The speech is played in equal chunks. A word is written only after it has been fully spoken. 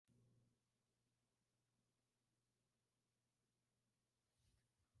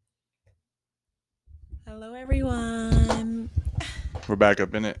Hello, everyone. We're back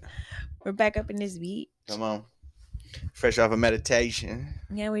up in it. We're back up in this beat. Come on. Fresh off of meditation.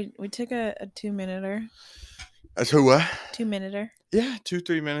 Yeah, we took a 2-minuter. That's who what? 2-minuter. Yeah,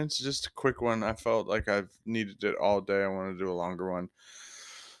 2-3 minutes. Just a quick one. I felt like I've needed it all day. I want to do a longer one.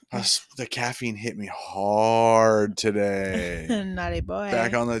 The caffeine hit me hard today. Naughty boy.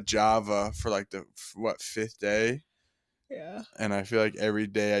 Back on the Java for like the, fifth day. Yeah. And I feel like every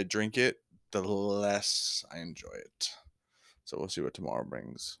day I drink it, the less I enjoy it. So we'll see what tomorrow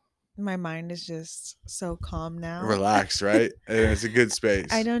brings. My mind is just so calm now. Relaxed, right? And it's a good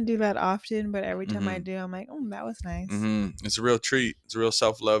space. I don't do that often, but every time I do, I'm like, oh, that was nice. It's a real treat. It's a real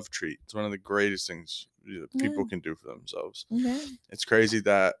self-love treat. It's one of the greatest things people can do for themselves. Yeah. It's crazy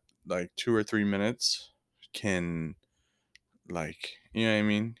that like 2 or 3 minutes can, like, you know what I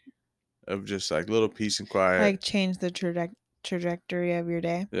mean? Of just like little peace and quiet. Like change the trajectory of your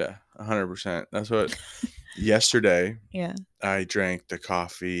day. Yeah, 100%. That's what... Yesterday, yeah, I drank the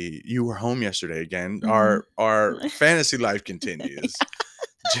coffee. You were home yesterday again. Mhm. Our fantasy life continues.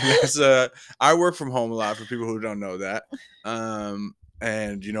 Janessa, I work from home a lot for people who don't know that.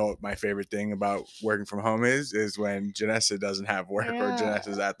 And you know what my favorite thing about working from home is when Janessa doesn't have work or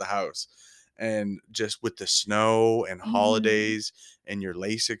Janessa's at the house. And just with the snow and holidays and your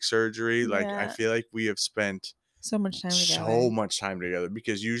LASIK surgery, like I feel like we have spent so much time together.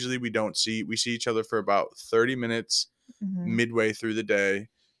 Because usually we see each other for about 30 minutes midway through the day,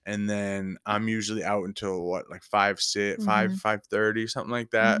 and then I'm usually out until what, like 5:30, something like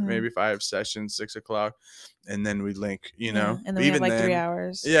that. Maybe if I have sessions 6 o'clock, and then we link, you know. And then we have like 3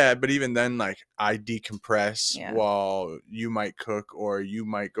 hours. Yeah, but even then, like, I decompress while you might cook, or you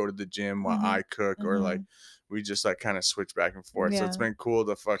might go to the gym while I cook, or like we just like kind of switch back and forth. So it's been cool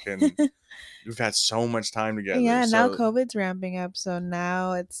to fucking we've had so much time together. Yeah, now COVID's ramping up, so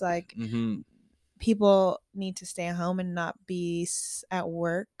now it's like people need to stay at home and not be at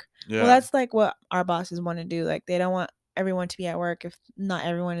work. Well, that's like what our bosses want to do. Like, they don't want everyone to be at work if not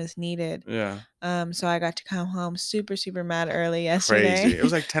everyone is needed. So I got to come home super mad early yesterday. Crazy. It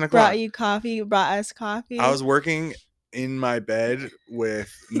was like 10 o'clock. Brought us coffee. I was working in my bed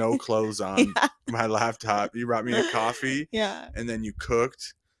with no clothes on, my laptop. You brought me a coffee, and then you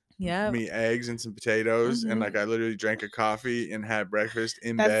cooked me eggs and some potatoes, and like I literally drank a coffee and had breakfast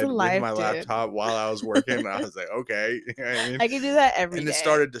in bed with my laptop while I was working. I was like, okay, you know what I mean? I can do that every day. And it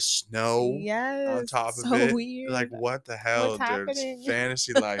started to snow on top of it. Weird. Like, what the hell, dude? It's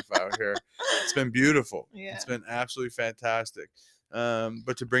fantasy life out here. It's been beautiful. It's been absolutely fantastic.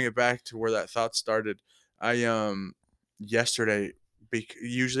 But to bring it back to where that thought started, I yesterday,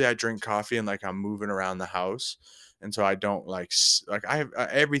 usually I drink coffee and like I'm moving around the house, and so I don't like I have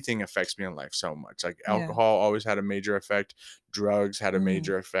everything affects me in life so much. Like alcohol always had a major effect, drugs had a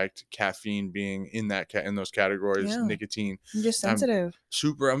major effect, caffeine being in those categories, nicotine. I'm just sensitive.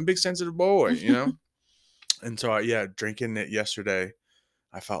 I'm a big sensitive boy, you know. And so drinking it yesterday,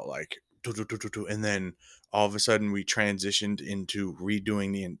 I felt like and then all of a sudden we transitioned into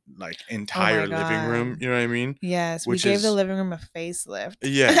redoing the entire living room. You know what I mean? Yes, we gave the living room a facelift.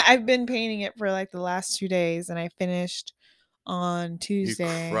 Yeah. I've been painting it for like the last 2 days, and I finished on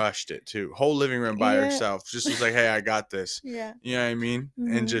Tuesday. You crushed it too. Whole living room by yourself. Just was like, hey, I got this. Yeah. You know what I mean?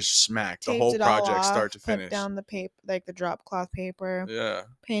 And just smacked the whole project start to finish. Put down the paper, like the drop cloth paper. Yeah.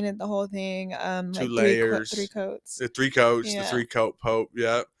 Painted the whole thing. 2 layers. 3 coats. The 3 coats. The 3-coat pope.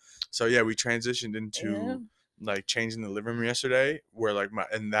 Yeah. So we transitioned into like changing the living room yesterday, where like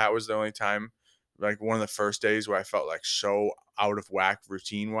and that was the only time, like one of the first days where I felt like so out of whack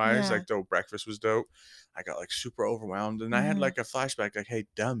routine wise. Like, though breakfast was dope, I got like super overwhelmed, and I had like a flashback, like, hey,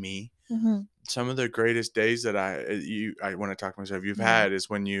 dummy, some of the greatest days that I want to talk to myself you've had is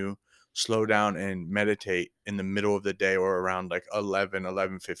when you slow down and meditate in the middle of the day, or around like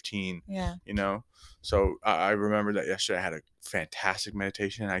 11:15. You know. So I remember that yesterday I had a fantastic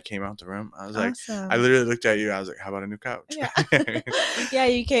meditation. I came out the room. I was like, I literally looked at you. I was like, how about a new couch? Yeah,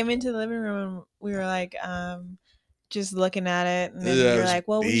 you came into the living room and we were like, just looking at it, and then you're like,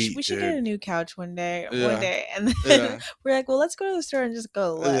 well, we should get a new couch one day. And then we're like, well, let's go to the store and just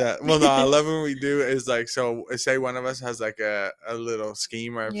go look. Well, no, I love when we do is like, so say one of us has like a little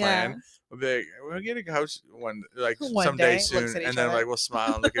scheme or a plan. We'll be like, we'll get a couch one someday soon, and then like we'll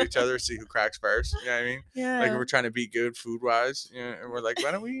smile and look at each other, see who cracks first. You know what I mean? Yeah. Like, we're trying to be good food wise, you know, and we're like,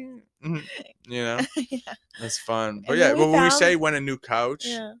 why don't we? You know, that's fun. But when we say when a new couch,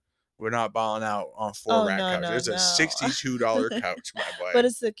 we're not balling out on $4 couch. It's a $62 couch, my boy. But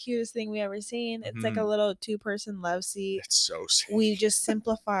it's the cutest thing we ever seen. It's like a little 2-person love seat. It's so sick. We just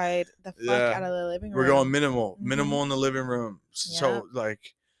simplified the fuck out of the living room. We're going minimal in the living room. So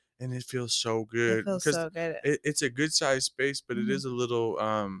like, and it feels so good. It feels so good. It's a good sized space, but it is a little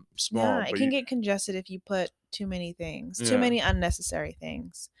small. Yeah, it can get congested if you put too many things, too Yeah. many unnecessary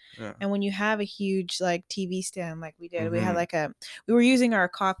things. Yeah. And when you have a huge like TV stand like we did, we had like we were using our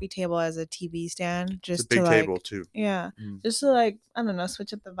coffee table as a TV stand just it's a big to like table too. Yeah. Just to like, I don't know,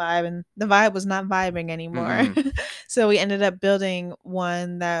 switch up the vibe, and the vibe was not vibing anymore. So we ended up building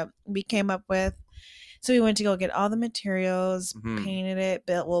one that we came up with. So we went to go get all the materials, painted it,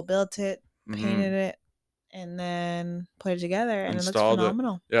 built it, painted it, and then put it together, and installed it looks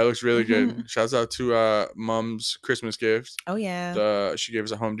phenomenal. Yeah, it looks really good. Shouts out to Mom's Christmas gift. Oh yeah. She gave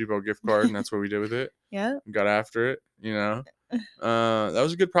us a Home Depot gift card, and that's what we did with it. Yeah. Got after it, you know. That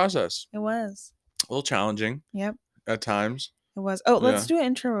was a good process. It was. A little challenging. Yep. At times. It was. Oh, let's do an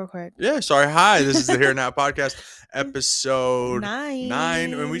intro real quick. Yeah, sorry. Hi, this is the Here Now Podcast, episode 9.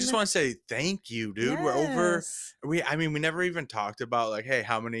 And we just want to say thank you, dude. Yes. We're over. We never even talked about like, hey,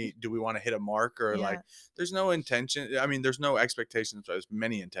 how many do we want to hit a mark, or like, there's no intention. I mean, there's no expectations. There's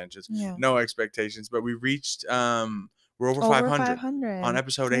many intentions. Yeah. No expectations, but we reached. We're over 500 on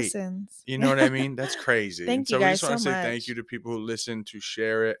episode 8. You know what I mean? That's crazy. Thank you guys so much. We just want to say thank you to people who listen, to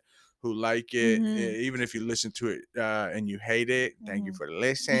share it, who like it, even if you listen to it and you hate it. Thank you for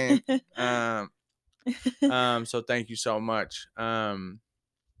listening. So thank you so much.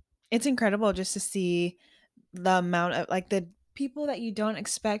 It's incredible just to see the amount of like the people that you don't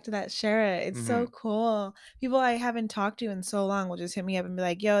expect that share it. It's so cool. People I haven't talked to in so long will just hit me up and be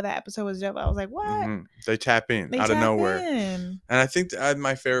like, yo, that episode was dope. I was like, what? They tap in out of nowhere. And I think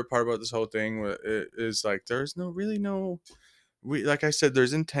my favorite part about this whole thing is like there's like I said,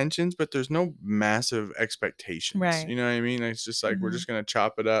 there's intentions, but there's no massive expectations. Right. You know what I mean? It's just like we're just gonna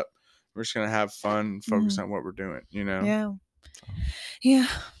chop it up. We're just gonna have fun, focus on what we're doing. You know? Yeah. Yeah.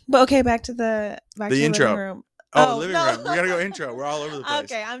 But okay, back to the intro. Living room. Oh, the living room. We gotta go intro. We're all over the place.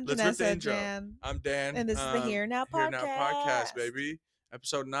 Okay, I'm Janessa. Jan. I'm Dan. And this is the Here Now Podcast. Here Now Podcast, baby.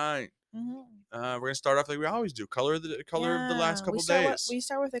 Episode 9. We're gonna start off like we always do. Color of the last couple days. We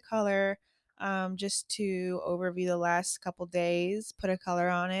start with a color. Just to overview the last couple days, put a color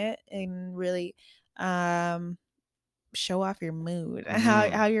on it, and really show off your mood,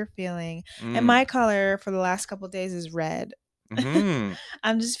 how you're feeling. And my color for the last couple days is red.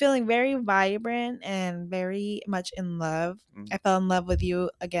 I'm just feeling very vibrant and very much in love. I fell in love with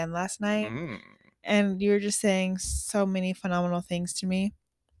you again last night, and you were just saying so many phenomenal things to me,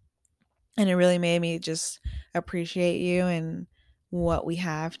 and it really made me just appreciate you and what we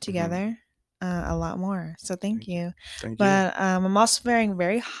have together. A lot more. So thank you. But I'm also feeling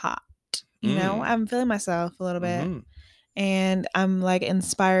very hot. You know, I'm feeling myself a little bit. And I'm like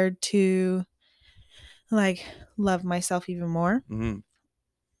inspired to like love myself even more.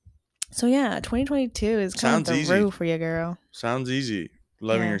 So yeah, 2022 is kind of the road for you, girl. Sounds easy.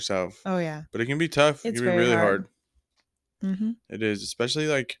 Loving yourself. Oh yeah. But it can be tough. It can be really hard. It is. Especially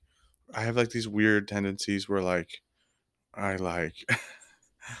like I have like these weird tendencies where like I like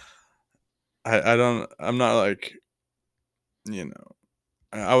I'm not like, you know,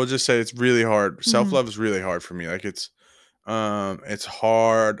 I would just say it's really hard. Self-love is really hard for me. Like it's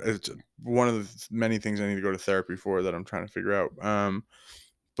hard. It's one of the many things I need to go to therapy for that I'm trying to figure out.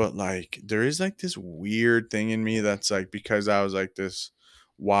 But like there is like this weird thing in me that's like, because I was like this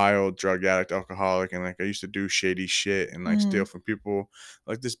wild drug addict, alcoholic, and like I used to do shady shit and like steal from people,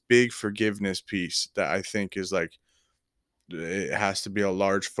 like this big forgiveness piece that I think is like, it has to be a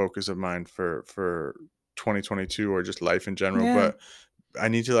large focus of mine for 2022 or just life in general. But I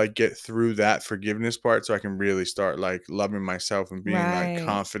need to like get through that forgiveness part so I can really start like loving myself and being like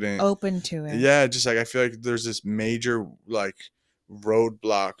confident, open to it. Yeah, just like I feel like there's this major like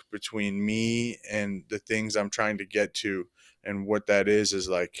roadblock between me and the things I'm trying to get to, and what that is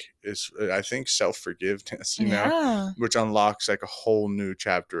like I think self-forgiveness, you know, which unlocks like a whole new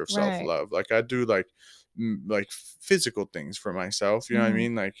chapter of self-love. Like I do like physical things for myself, you know what I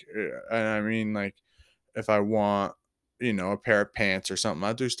mean? Like, and I mean like if I want, you know, a pair of pants or something,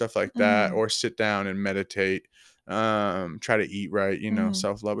 I'll do stuff like that, or sit down and meditate, try to eat right, you know,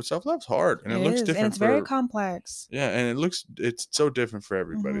 self-love. But self-love's hard, and it looks different. And it's very complex. Yeah, and it's so different for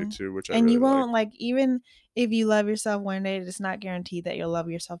everybody too, which I really and you won't like even if you love yourself one day, it's not guaranteed that you'll love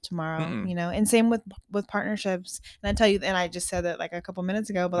yourself tomorrow. You know, and same with partnerships. And I tell you, and I just said that like a couple minutes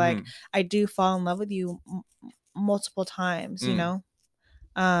ago, but like I do fall in love with you multiple times. You know,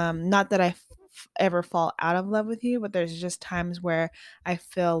 not that I ever fall out of love with you, but there's just times where I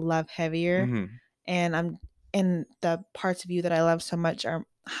feel love heavier, and the parts of you that I love so much are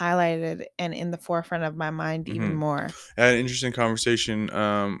highlighted and in the forefront of my mind even more. I had an interesting conversation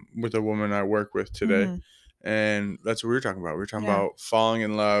with a woman I work with today, And that's what we were talking about. We were talking about falling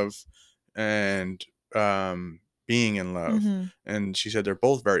in love and being in love. Mm-hmm. And she said they're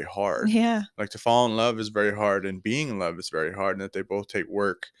both very hard. Yeah. Like to fall in love is very hard, and being in love is very hard, and that they both take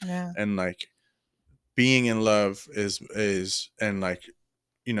work. Yeah. And like being in love is and like,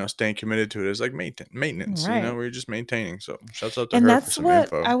 you know, staying committed to it is like maintenance, Right. you know, we're just maintaining. So shouts out to and her that's for some what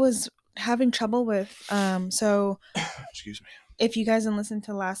info. I was having trouble with. So excuse me. If you guys didn't listen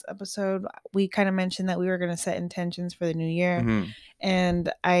to last episode, we kind of mentioned that we were going to set intentions for the new year. Mm-hmm.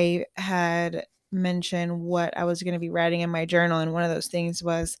 And I had mentioned what I was going to be writing in my journal. And one of those things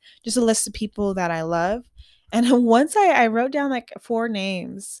was just a list of people that I love. And once I wrote down like 4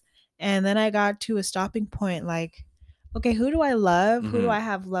 names, and then I got to a stopping point, like, okay, who do I love? Who do I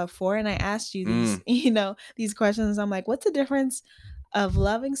have love for? And I asked you these, you know, these questions. I'm like, what's the difference of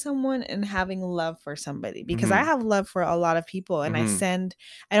loving someone and having love for somebody? Because I have love for a lot of people, and I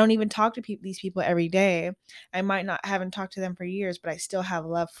don't even talk to these people every day. I might not haven't talked to them for years, but I still have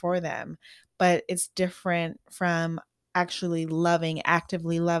love for them. But it's different from actually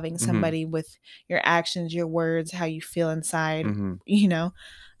actively loving somebody with your actions, your words, how you feel inside, you know.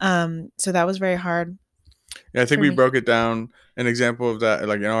 So that was very hard. Yeah, I think we broke it down. An example of that,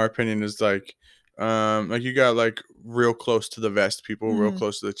 like in our opinion, is like you got like real close to the vest people, real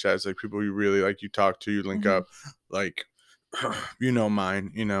close to the chest, like people you really like, you talk to, you link up, like you know,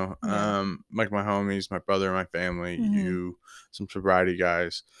 mine, you know, like my homies, my brother, my family, you, some sobriety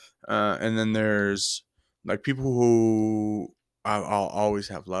guys, and then there's like people who I'll always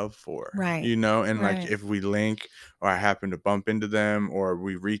have love for, right? You know, and like if we link or I happen to bump into them or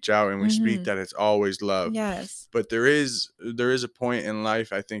we reach out and we speak, that it's always love. Yes. But there is a point in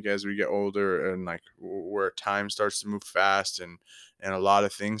life, I think, as we get older and like where time starts to move fast and a lot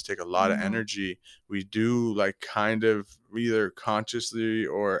of things take a lot of energy. We do like kind of either consciously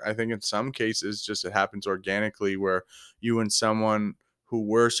or I think in some cases just it happens organically where you and someone who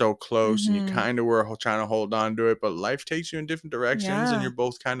were so close and you kind of were trying to hold on to it, but life takes you in different directions and you're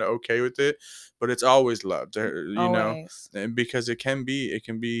both kind of okay with it, but it's always loved, you know, and because it can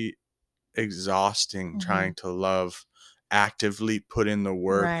be exhausting trying to love, actively put in the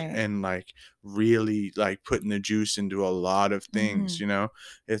work and like really like putting the juice into a lot of things, you know.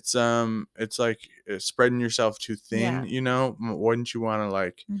 It's like spreading yourself too thin, you know. Wouldn't you want to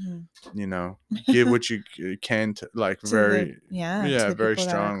like you know, give what you can to like to very to very people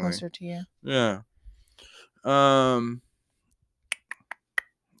strongly that are closer to you.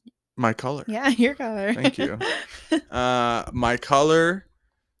 My color. Yeah, your color. Thank you. My color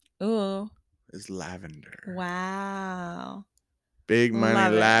is lavender. Wow. Big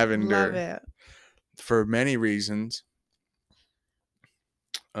money lavender. Love it. For many reasons.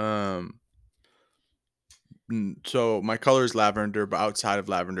 So my color is lavender, but outside of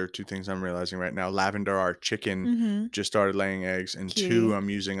lavender, 2 things I'm realizing right now. Lavender, our chicken just started laying eggs, and Cute. 2, I'm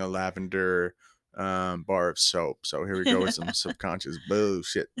using a lavender bar of soap. So here we go with some subconscious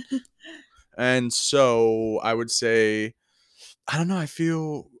bullshit. And so I would say, I don't know, I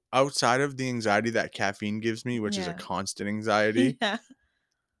feel outside of the anxiety that caffeine gives me, which is a constant anxiety,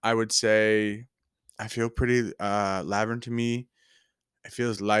 I would say I feel pretty lavender to me. It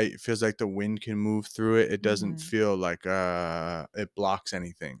feels light. It feels like the wind can move through it. It doesn't feel like it blocks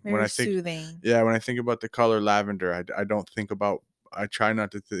anything. Very when I think soothing. Yeah, when I think about the color lavender, I don't think about, I try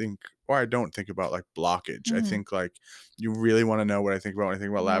not to think, or I don't think about like blockage. I think like, you really want to know what I think about when I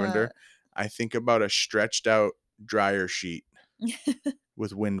think about lavender? I think about a stretched out dryer sheet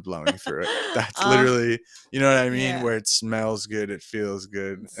with wind blowing through it. That's literally, you know what I mean? Where it smells good, it feels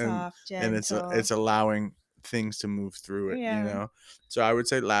good, soft, and it's allowing things to move through it, you know. So I would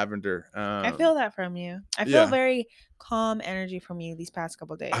say lavender. I feel that from you. I feel very calm energy from you these past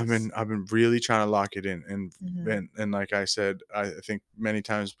couple days. I've been really trying to lock it in, and like I said, I think many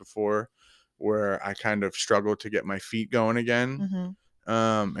times before, where I kind of struggled to get my feet going again,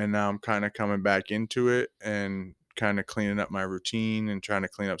 and now I'm kind of coming back into it and kind of cleaning up my routine and trying to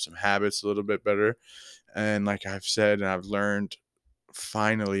clean up some habits a little bit better. And like I've said and I've learned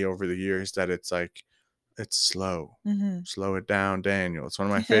finally over the years that it's like, it's slow. Slow it down, Daniel. It's one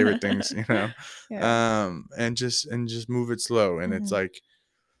of my favorite things, you know. And just move it slow. And it's like,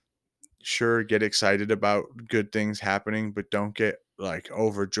 sure, get excited about good things happening, but don't get like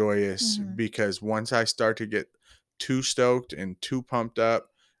overjoyous, because once I start to get too stoked and too pumped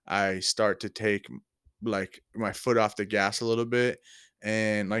up, I start to take like my foot off the gas a little bit.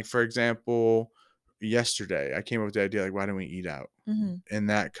 And like, for example, yesterday I came up with the idea, like, why don't we eat out? And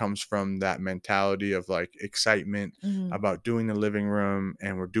that comes from that mentality of like excitement about doing the living room,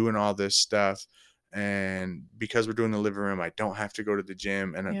 and we're doing all this stuff. And because we're doing the living room, I don't have to go to the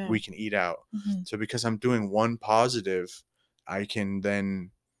gym, and we can eat out. So because I'm doing one positive, I can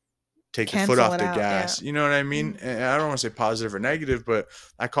then take the foot off the gas. You know what I mean? And I don't want to say positive or negative, but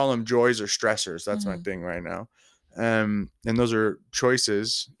I call them joys or stressors. That's my thing right now. And those are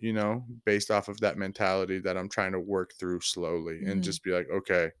choices, you know, based off of that mentality that I'm trying to work through slowly and just be like,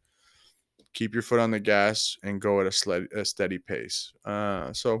 okay, keep your foot on the gas and go at a steady pace.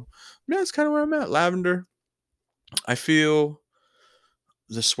 So yeah, that's kind of where I'm at. Lavender. I feel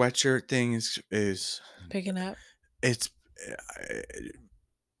the sweatshirt thing is picking up. It's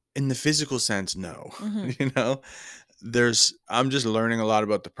in the physical sense, no. You know, I'm just learning a lot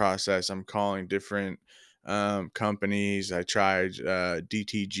about the process. I'm calling different companies. I tried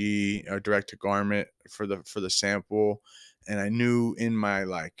DTG or direct to garment for the sample, and I knew in my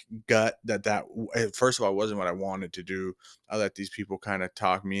like gut that first of all wasn't what I wanted to do. I let these people kind of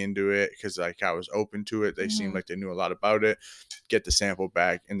talk me into it because like I was open to it. They seemed like they knew a lot about it. Get the sample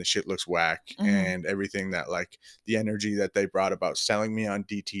back and the shit looks whack, and everything that like the energy that they brought about selling me on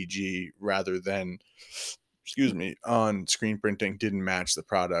DTG rather than on screen printing didn't match the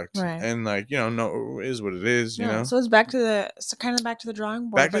product. Right. And like, you know, no, it is what it is, you know? So it's back to the drawing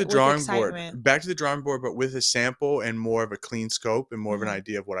board. Back to the drawing board. Back to the drawing board, but with a sample and more of a clean scope and more of an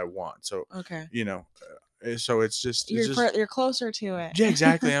idea of what I want. So, you know, so it's just you're closer to it. Yeah,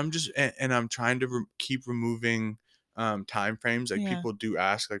 exactly. I'm just and I'm trying to keep removing time frames. Like people do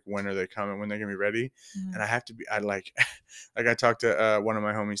ask like when are they coming, when they're gonna be ready, and I have to be like I talked to one of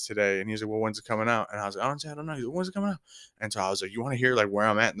my homies today, and he's like, well, when's it coming out? And I was like, honestly, I don't know. He's like, when's it coming out? And so I was like, you want to hear like where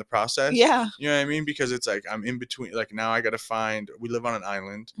I'm at in the process? You know what I mean? Because it's like I'm in between. Like now I gotta find, we live on an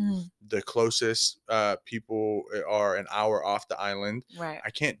island. The closest people are an hour off the island. Right. I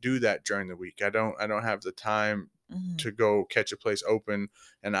can't do that during the week. I don't have the time to go catch a place open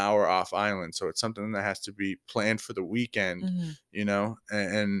an hour off island. So it's something that has to be planned for the weekend, you know?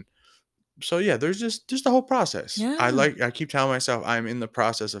 And so, yeah, there's just the whole process. Yeah. I keep telling myself I'm in the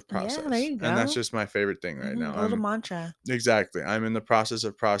process of process. Yeah, there you go. And that's just my favorite thing right now. A little mantra. Exactly. I'm in the process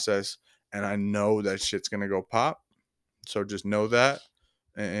of process, and I know that shit's going to go pop. So just know that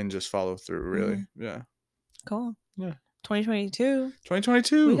and just follow through, really. Yeah. Cool. Yeah. 2022.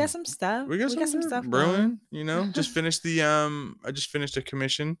 We got some stuff. We got some stuff brewing. You know, just finished the I just finished a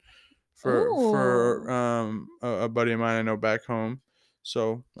commission for a buddy of mine I know back home.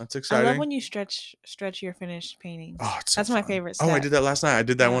 So that's exciting. I love when you stretch your finished paintings. Oh, that's my favorite step. Oh, I did that last night. I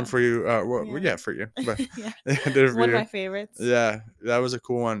did that one for you. For you. But I did it for one of my favorites. Yeah, that was a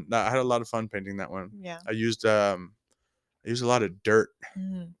cool one. I had a lot of fun painting that one. Yeah. I used a lot of dirt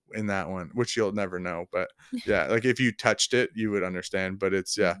in that one, which you'll never know. But yeah, like if you touched it, you would understand. But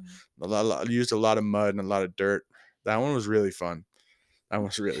it's I used a lot of mud and a lot of dirt. That one was really fun. That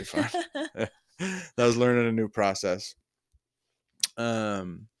was learning a new process. But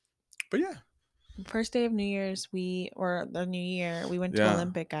yeah. First day of New Year's, the New Year, we went to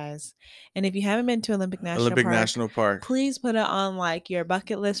Olympic, guys. And if you haven't been to Olympic National Park, please put it on like your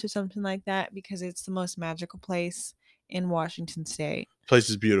bucket list or something like that, because it's the most magical place in Washington State. Place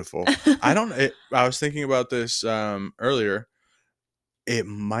is beautiful. I was thinking about this earlier. It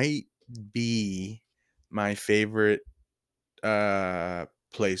might be my favorite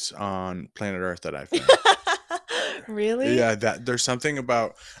place on planet Earth that I've been. Really? Yeah, there's something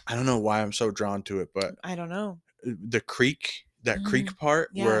about, I don't know why I'm so drawn to it, but I don't know. The creek, creek part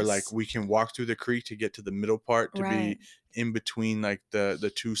where like we can walk through the creek to get to the middle part to be in between like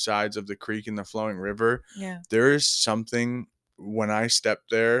the two sides of the creek and the flowing river. Yeah. There is something when I step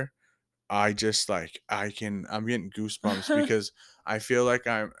there, I just like I'm getting goosebumps because I feel like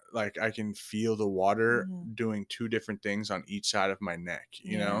I can feel the water doing two different things on each side of my neck,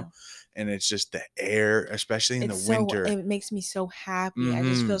 you know? And it's just the air, especially in the winter. It makes me so happy. I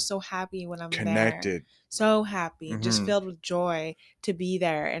just feel so happy when I'm connected. There. So happy, just filled with joy to be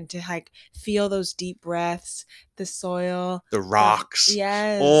there and to like feel those deep breaths, the soil, the rocks.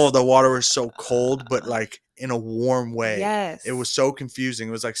 Yes. Oh, the water was so cold, but like in a warm way. Yes. It was so confusing.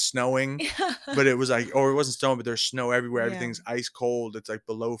 It was like snowing, but it was like, or it wasn't snowing, but there's snow everywhere. Everything's ice cold. It's like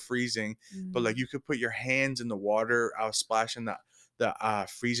below freezing, but like you could put your hands in the water. I was splashing the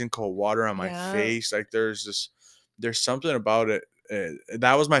freezing cold water on my face. Like there's something about it.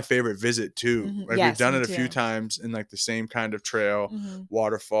 That was my favorite visit too. Like we've done it a few times in like the same kind of trail,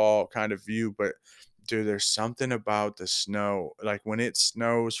 waterfall kind of view, but dude, there's something about the snow. Like when it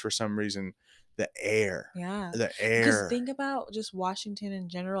snows for some reason, the air. Yeah. The air. Because think about just Washington in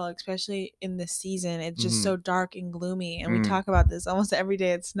general, especially in this season. It's just so dark and gloomy. And we talk about this almost every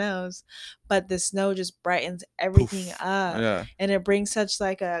day it snows. But the snow just brightens everything up. Yeah. And it brings such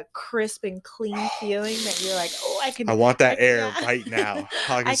like a crisp and clean feeling that you're like, oh, I want that air right now.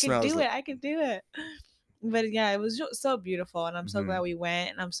 I can do it. I can do it. But yeah, it was so beautiful, and I'm so glad we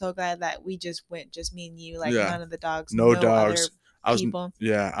went, and I'm so glad that we just went, just me and you, like none of the dogs, no dogs, people.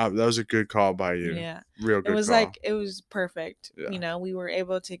 That was a good call by you. Yeah, real good. It was call. Like it was perfect. Yeah. You know, we were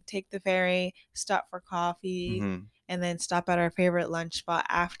able to take the ferry, stop for coffee, and then stop at our favorite lunch spot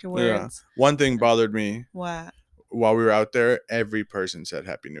afterwards. Yeah. One thing bothered me. What? While we were out there, every person said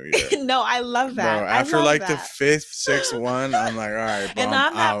Happy New Year. No, I love that. Bro, after the fifth, sixth one, I'm like, all right, bro, and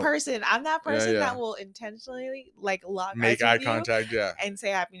I'm that person. I'm that person that will intentionally like make eye contact, and say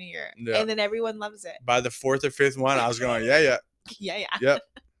Happy New Year, and then everyone loves it. By the fourth or fifth one, I was going, yeah. Yep.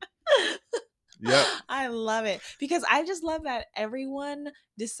 I love it because I just love that everyone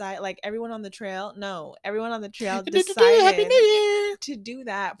everyone on the trail decided to do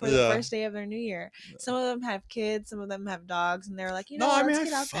that for the first day of their new year. Some of them have kids, some of them have dogs, and they're like, let's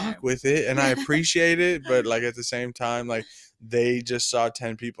get out there. Fuck with it, and I appreciate it, but like at the same time, like they just saw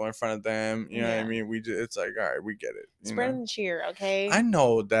 10 people in front of them. You know what I mean? It's like, all right, we get it. Spread and cheer, okay? I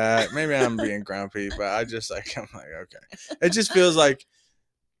know that. Maybe I'm being grumpy, but I'm like, okay. It just feels like.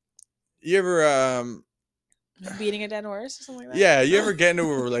 You ever beating a dead horse or something like that? Yeah, you ever get into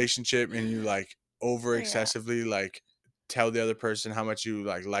a relationship and you like over excessively like tell the other person how much you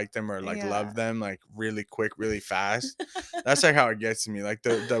like them or love them like really quick, really fast? That's like how it gets to me. Like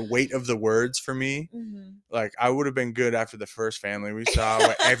the weight of the words for me. Like I would have been good after the first family we saw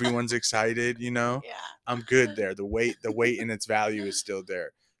where everyone's excited, Yeah. I'm good there. The weight and its value is still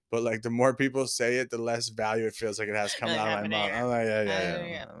there. But like the more people say it, the less value it feels like it has coming out of my mouth. I'm like,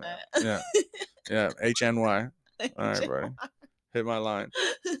 yeah. HNY. All right, buddy. Hit my line.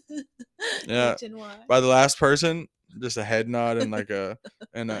 Yeah. HNY. By the last person, just a head nod and like a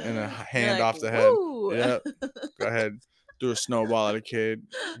hand off the head. Woo! Yeah. Go ahead. Do a snowball at a kid.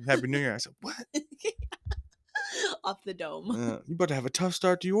 Happy New Year. I said, what? Off the dome. You about to have a tough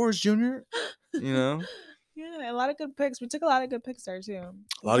start to yours, Junior. Yeah, a lot of good pics. We took a lot of good pics there too.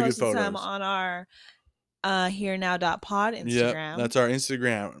 A lot of good photos. Some on our herenow.pod Instagram. Yeah, that's our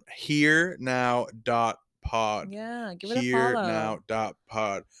Instagram. herenow.pod. Yeah, give it a follow.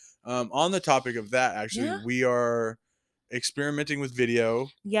 herenow.pod. On the topic of that, actually, we are experimenting with video.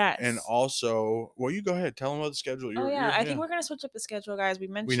 Yes. And also, well, you go ahead. Tell them about the schedule. I think we're going to switch up the schedule, guys. We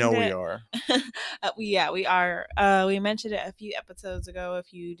mentioned we know we are. We are. We mentioned it a few episodes ago.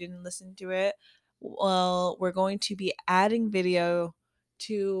 If you didn't listen to it, well, we're going to be adding video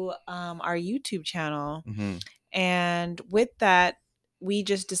to our YouTube channel. And with that, we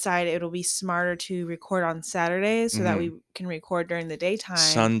just decided it'll be smarter to record on Saturdays so that we can record during the daytime.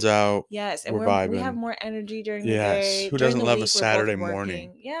 Sun's out. Yes, and we have more energy during the day. Who doesn't love a Saturday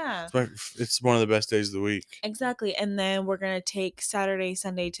morning? Yeah. It's one of the best days of the week. Exactly. And then we're going to take Saturday,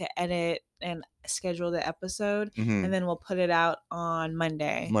 Sunday to edit and schedule the episode, and then we'll put it out on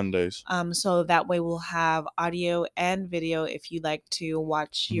Mondays. So that way we'll have audio and video if you'd like to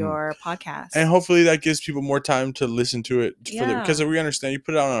watch your podcast. And hopefully that gives people more time to listen to it because we understand you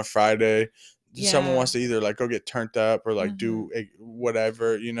put it out on a Friday. Someone wants to either like go get turned up or like do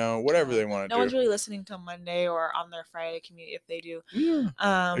whatever, whatever they want to do. No one's really listening till Monday or on their Friday commute if they do.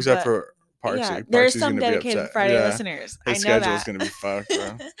 Except for Parksy. There's some dedicated Friday listeners. His I know schedule's gonna be fucked,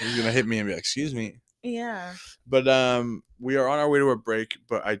 bro. He's gonna hit me and be like, "Excuse me." Yeah. But we are on our way to a break.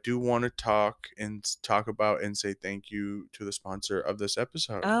 But I do want to talk about and say thank you to the sponsor of this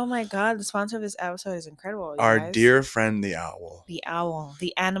episode. Oh my God, the sponsor of this episode is incredible. Our dear friend, the owl. The owl,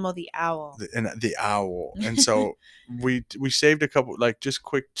 the animal, the owl. The owl. And so we saved a couple, like just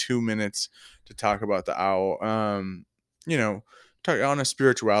quick 2 minutes to talk about the owl. Talk on a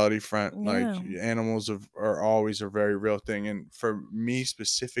spirituality front, like animals are always a very real thing, and for me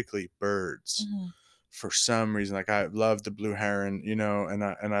specifically, birds. For some reason, like I love the blue heron, and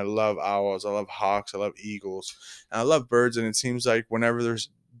I love owls, I love hawks, I love eagles, and I love birds. And it seems like whenever there's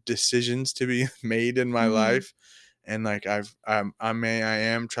decisions to be made in my life, and like I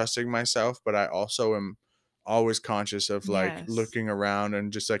am trusting myself, but I also am always conscious of like looking around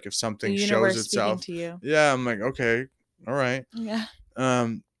and just like if something shows itself to you. Yeah, I'm like, okay. All right. Yeah.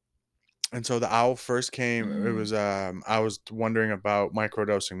 And so the owl first came. It was I was wondering about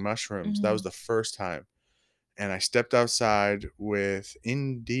microdosing mushrooms. That was the first time, and I stepped outside with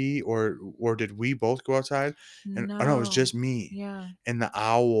Indy, or did we both go outside? And no, it was just me. Yeah. And the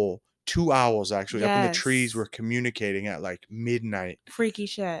owl 2 owls actually up in the trees were communicating at like midnight. Freaky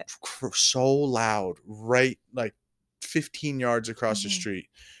shit. So loud, right like 15 yards across the street.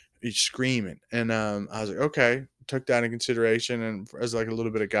 He's screaming. And I was like, okay, took that in consideration and as like a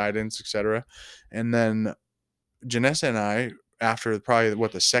little bit of guidance, etc. And then Janessa and I, after probably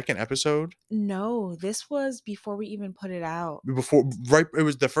the second episode? No, this was before we even put it out. It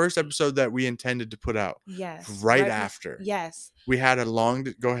was the first episode that we intended to put out. Yes. Right after. Yes. We had a long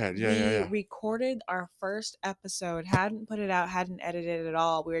go ahead. We recorded our first episode, hadn't put it out, hadn't edited it at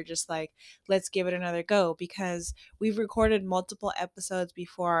all. We were just like, let's give it another go, because we've recorded multiple episodes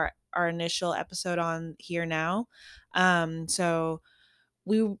before our initial episode on Here Now. So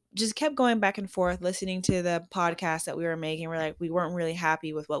we just kept going back and forth listening to the podcast that we were making. We're like, we weren't really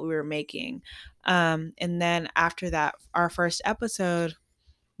happy with what we were making. And then after that, our first episode,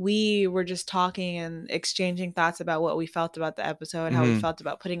 we were just talking and exchanging thoughts about what we felt about the episode, how we felt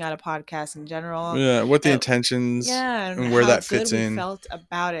about putting out a podcast in general. Yeah, what the intentions and where that fits in. Felt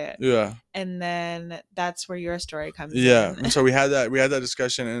about it. Yeah. And then that's where your story comes in. Yeah. And so we had that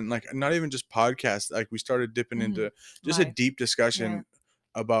discussion, and like not even just podcast, like we started dipping into just a deep discussion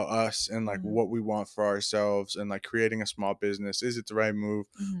about us and like what we want for ourselves and like creating a small business. Is it the right move?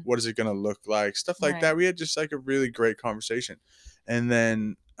 What is it going to look like? Stuff like that. We had just like a really great conversation. And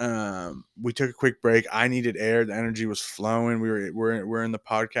then we took a quick break. I needed air. The energy was flowing. We're in the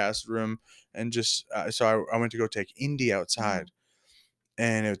podcast room, and just so I went to go take Indy outside,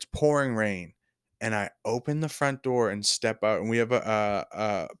 and it's pouring rain. And I open the front door and step out, and we have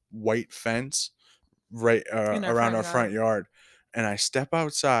a white fence right around our front yard. And I step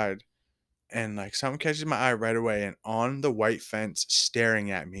outside, and like something catches my eye right away, and on the white fence staring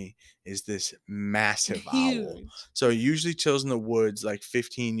at me is this massive owl. So it usually chills in the woods like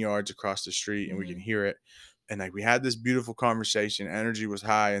 15 yards across the street, and we can hear it. And like we had this beautiful conversation, energy was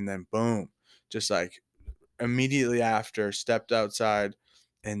high, and then boom, just like immediately after, stepped outside,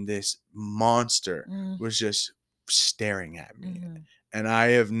 and this monster was just staring at me. And I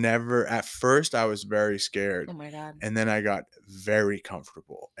have never, at first I was very scared. Oh my God. And then I got very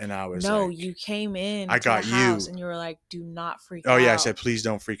comfortable. And I was you came in I got the house and you were like, do not freak out. Oh yeah, I said, please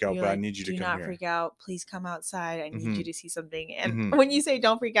don't freak out, You're but like, I need you to come here. Do not freak out. Please come outside. I need you to see something. And when you say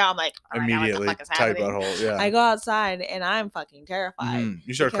don't freak out, I'm like, all right, immediately, what the fuck is happening? Butthole, yeah. I go outside and I'm fucking terrified.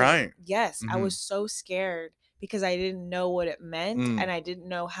 You start crying. Yes, I was so scared, because I didn't know what it meant and I didn't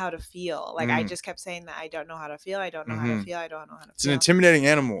know how to feel. Like I just kept saying that I don't know how to feel. I don't know how to feel. I don't know how to feel. It's an intimidating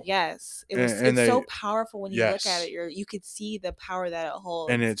animal. Yes. It's so powerful when you look at it. You could see the power that it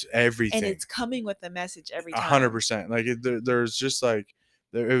holds. And it's everything. And it's coming with a message every time. 100%. Like there's just like,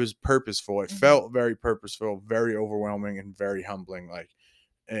 it was purposeful. It felt very purposeful, very overwhelming, and very humbling. Like,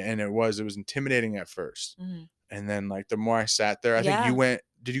 and it was intimidating at first. And then like the more I sat there, I think you went.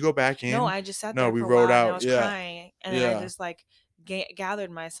 Did you go back in? No, I just sat there. No, we rode out. And I was crying, and then I just like gathered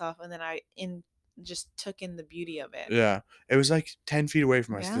myself, and then I just took in the beauty of it. Yeah, it was like 10 feet away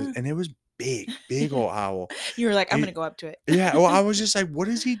from us, and it was big old owl. You were like, I'm gonna go up to it. Yeah, well, I was just like, what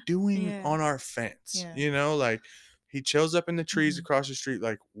is he doing on our fence? Yeah. You know, like he chills up in the trees across the street.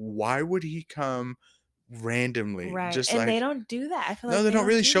 Like, why would he come randomly? Right. Just and like, they don't do that. I feel like no, they don't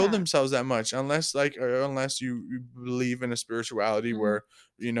really show themselves that much, unless you believe in a spirituality where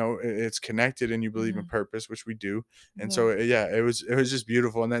you know it's connected and you believe in purpose, which we do. And so it was just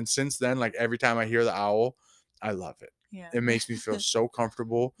beautiful. And then since then, like every time I hear the owl, I love it. Yeah. It makes me feel so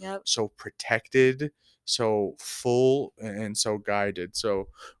comfortable, so protected, so full, and so guided. So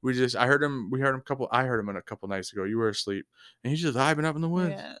we heard him a couple nights ago. You were asleep, and he's just vibing up in the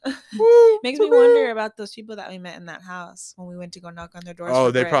woods. Yeah. Makes me wonder about those people that we met in that house when we went to go knock on their doors.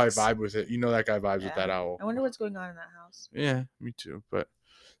 Oh, they probably vibe with it. You know, that guy vibes with that owl. I wonder what's going on in that house. Yeah, me too. But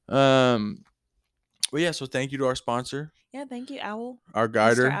well, yeah, so thank you to our sponsor. Yeah, thank you, Owl. Our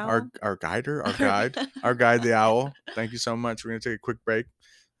guider, our guide, the owl. Thank you so much. We're gonna take a quick break,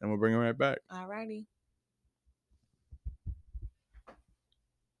 and we'll bring it right back. Alrighty.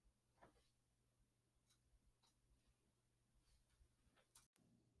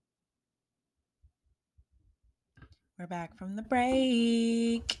 We're back from the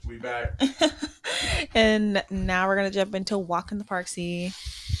break. We back. And now we're gonna jump into Walk in the Parksy.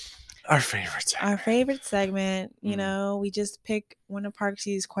 Our favorite segment. You know, we just pick one of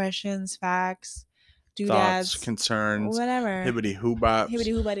Parksy's questions, facts, thoughts, concerns, whatever. Hibbity hoobop.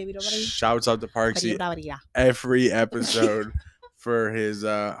 Shouts out to Parksy every episode for his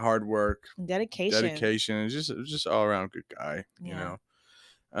hard work, dedication, and just all around good guy. You know.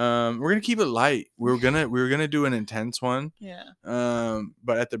 We're gonna keep it light. We were gonna do an intense one. Yeah.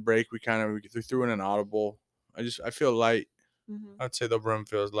 But at the break we threw in an audible. I feel light. Mm-hmm. I'd say the room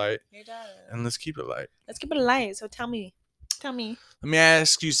feels light. It does. And let's keep it light. Let's keep it light. So tell me. Let me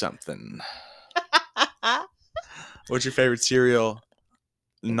ask you something. What's your favorite cereal?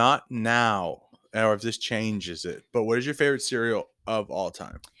 Not now, or if this changes it, but what is your favorite cereal of all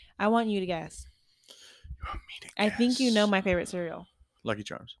time? I want you to guess. You want me to guess? I think you know my favorite cereal. Lucky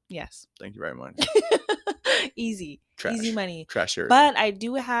Charms. Yes. Thank you very much. Easy. Trash. Easy money. Trash cereal. But I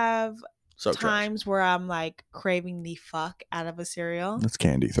do have so times where I'm like craving the fuck out of a cereal. That's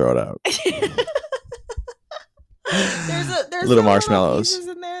candy. Throw it out. There's little marshmallows pieces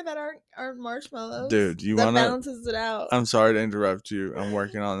in there that aren't marshmallows. Dude, you want to balances it out. I'm sorry to interrupt you. I'm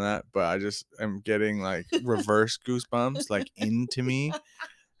working on that, but I just am getting like reverse goosebumps like into me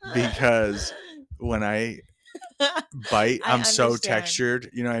because when I bite, I'm so textured.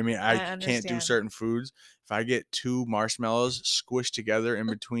 You know what I mean? I can't do certain foods. If I get 2 marshmallows squished together in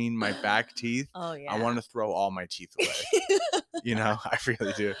between my back teeth, I want to throw all my teeth away. You know, I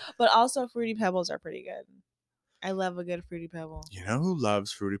really do. But also Fruity Pebbles are pretty good. I love a good Fruity Pebble. You know who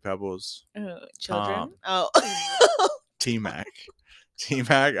loves Fruity Pebbles? Children? T-Mac.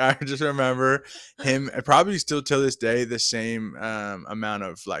 T-Mac, I just remember him, probably still till this day, the same amount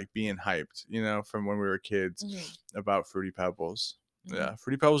of like being hyped, you know, from when we were kids about Fruity Pebbles. Yeah,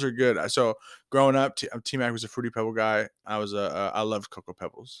 Fruity Pebbles are good. So growing up, T-Mac was a Fruity Pebble guy. I loved Cocoa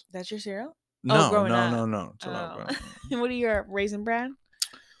Pebbles. That's your cereal? No. What are your Raisin Bran?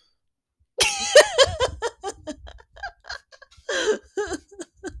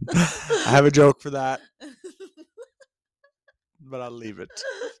 I have a joke for that, but I'll leave it.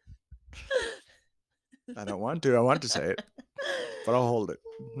 I don't want to. I want to say it, but I'll hold it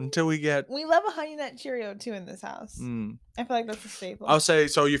until we love a Honey Nut Cheerio too in this house. I feel like that's a staple. I'll say,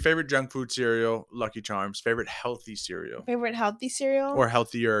 so your favorite junk food cereal, Lucky Charms. Favorite healthy cereal? Favorite healthy cereal? Or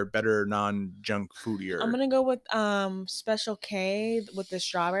healthier, better, non-junk foodier? I'm going to go with Special K with the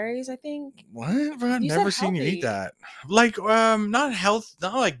strawberries, I think. What? I've never seen you eat that. Like, not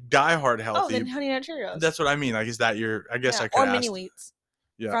like diehard healthy. Oh, then Honey Nut Cheerios. That's what I mean. Like, is that your, I guess I could Or ask. Mini Wheats.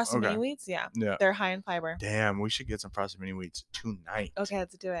 Yeah. Frosted Mini Wheats, yeah. They're high in fiber. Damn, we should get some Frosted Mini Wheats tonight. Okay,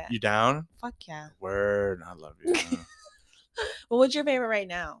 let's do it. You down? Fuck yeah. Word. I love you. Well, what's your favorite right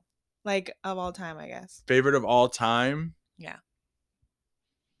now? Like, of all time, I guess. Favorite of all time? Yeah.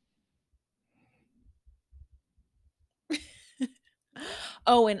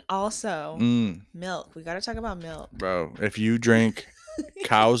 Oh, and also milk. We got to talk about milk. Bro, if you drink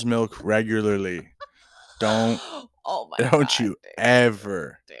cow's milk regularly, don't you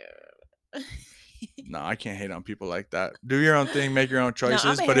ever. Dude. No, I can't hate on people like that. Do your own thing, make your own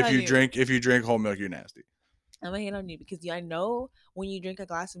choices. But if you drink whole milk, you're nasty. I'm gonna hate on you because I know when you drink a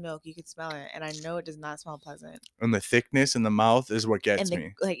glass of milk, you can smell it, and I know it does not smell pleasant. And the thickness in the mouth is what gets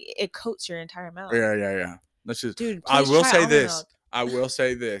me. Like it coats your entire mouth. Yeah. That's just. Dude, I will say this. I will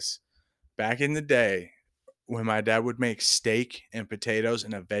say this. Back in the day, when my dad would make steak and potatoes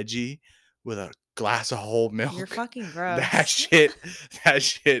and a veggie with a glass of whole milk. You're fucking gross. That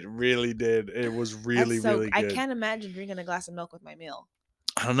shit really did. It was really good. I can't imagine drinking a glass of milk with my meal.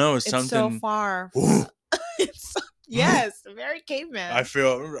 I don't know. It's something so far. Yes, very caveman. I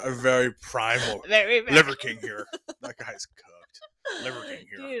feel very primal. Liver King here. That guy's cooked. Liver King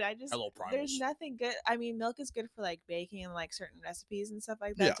here. Dude, hello primals. There's nothing good. I mean, milk is good for like baking and like certain recipes and stuff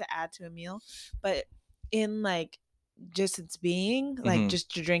like that to add to a meal. But in like just its being, like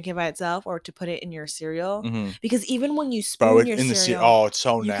just to drink it by itself or to put it in your cereal, because even when you spoon your cereal, it's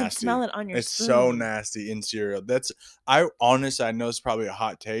so nasty. You can smell it on your spoon. It's so nasty in cereal. I honestly, I know it's probably a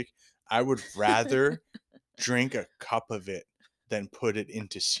hot take. I would rather drink a cup of it than put it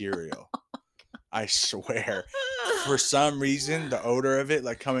into cereal. I swear. For some reason, the odor of it,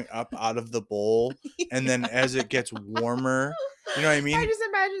 like coming up out of the bowl, and then as it gets warmer, you know what I mean? I just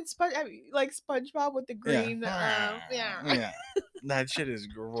imagine like SpongeBob with the green. Yeah. That shit is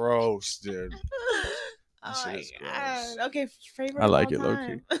gross, dude. That shit is gross. Okay, favorite. I like it low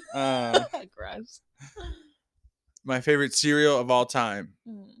key. Gross. My favorite cereal of all time.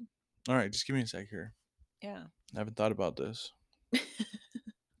 All right, just give me a sec here. Yeah. I haven't thought about this.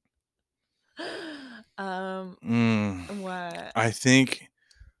 What? I think,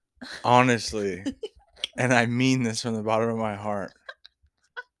 honestly, and I mean this from the bottom of my heart,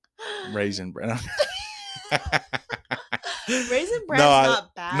 Raisin Bran. Raisin Bran's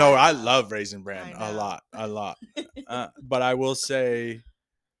not bad. No, I love Raisin Bran a lot. But I will say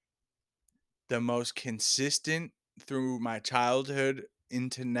the most consistent through my childhood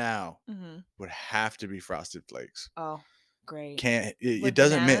into now would have to be Frosted Flakes. Oh, great. It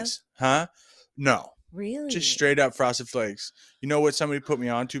doesn't miss. Huh? No. Really? Just straight up Frosted Flakes. You know what somebody put me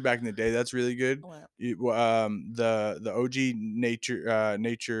on to back in the day? That's really good. What? The OG nature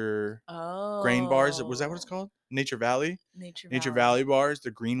grain bars. Was that what it's called? Nature Valley. Nature Valley bars.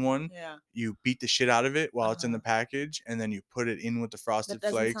 The green one. Yeah. You beat the shit out of it while it's in the package, and then you put it in with the Frosted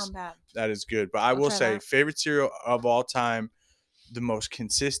Flakes. That doesn't sound bad. That is good. But I will say, favorite cereal of all time. The most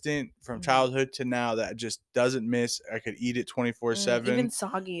consistent from childhood to now that just doesn't miss. I could eat it 24/7. Even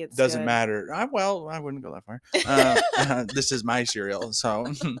soggy, it's doesn't good. matter. I wouldn't go that far. This is my cereal, so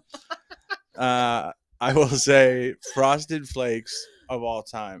I will say Frosted Flakes of all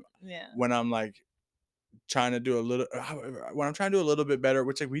time. Yeah. When I'm like trying to do a little bit better,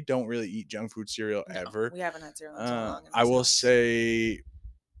 which like we don't really eat junk food cereal ever. We haven't had cereal in so long. I will say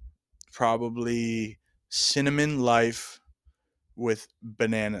probably Cinnamon Life. With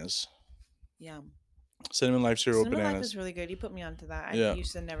bananas. Yum. Cinnamon Life cereal with bananas. Cinnamon Life is really good. You put me onto that. I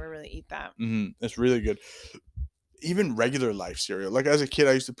used to never really eat that. It's really good. Even regular Life cereal. Like as a kid,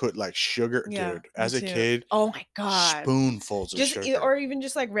 I used to put like sugar. Yeah, dude, as a kid. Oh my God. Spoonfuls of sugar. Or even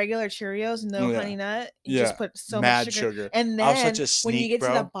just like regular Cheerios, no honey nut. You just put so much sugar. And then I was such a sneak, when you get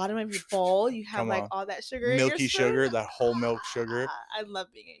to the bottom of your bowl, you have like all that sugar. Milky sugar, that whole milk sugar. I love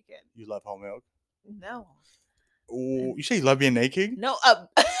being a kid. You love whole milk? No. Oh, you say you love being naked? No, a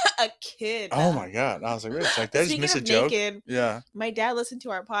kid. Oh my God! I was like, wait a sec, did I just miss a joke? Naked, yeah. My dad listened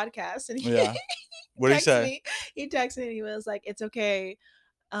to our podcast and what did he say? He texted me and he was like, "It's okay.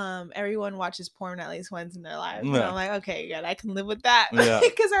 Everyone watches porn at least once in their life." And I'm like, okay, good, I can live with that.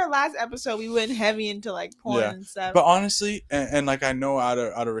 Because our last episode we went heavy into like porn and stuff. But honestly, and like I know out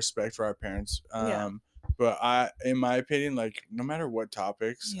of respect for our parents, but in my opinion, like no matter what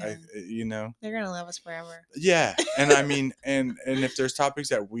topics, they're gonna love us forever. Yeah, and I mean, and if there's topics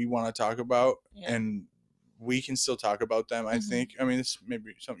that we want to talk about, and we can still talk about them. I think. I mean, this may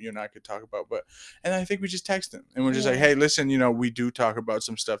be something you and I could talk about, and I think we just text them and we're just like, hey, listen, we do talk about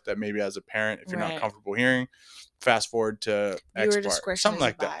some stuff that maybe as a parent, if you're not comfortable hearing, fast forward to X part, something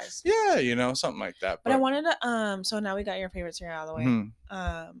like that. Yeah, something like that. But I wanted to so now we got your favorite cereal out of the way.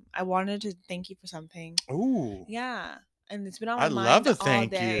 I wanted to thank you for something. Ooh. Yeah. And it's been on my mind love a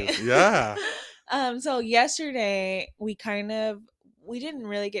thank you. Yeah. So yesterday we didn't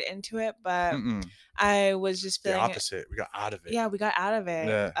really get into it, but I was just feeling the opposite. We got out of it. Yeah, we got out of it.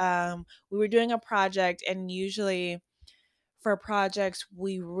 Yeah. We were doing a project, and usually for projects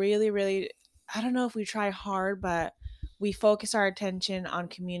we really, really, I don't know if we try hard, but we focus our attention on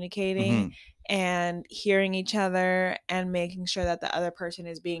communicating and hearing each other and making sure that the other person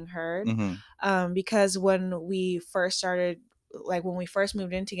is being heard. Because when we first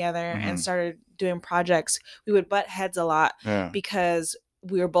moved in together and started doing projects, we would butt heads a lot because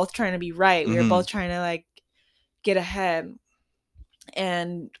we were both trying to be right. We were both trying to like get ahead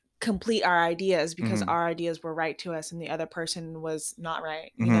and complete our ideas because our ideas were right to us and the other person was not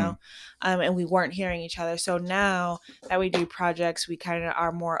right, you know? And we weren't hearing each other. So now that we do projects, we kind of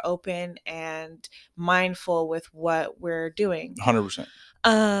are more open and mindful with what we're doing. 100%.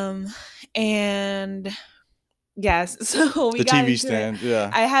 And yes, so we the got TV stand. It.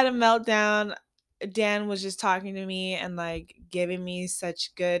 Yeah, I had a meltdown. Dan was just talking to me and like giving me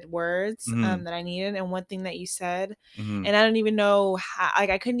such good words that I needed. And one thing that you said, and I don't even know how,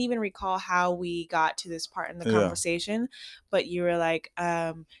 like I couldn't even recall how we got to this part in the conversation, but you were like,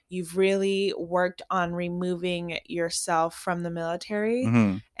 you've really worked on removing yourself from the military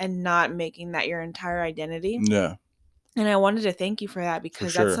and not making that your entire identity. Yeah. And I wanted to thank you for that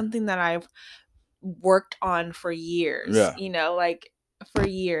because that's something that I've worked on for years. Yeah. Like for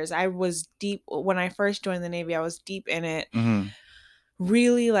years. I was deep when I first joined the Navy. I was deep in it.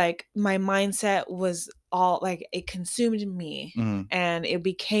 Really, like my mindset was all like it consumed me and it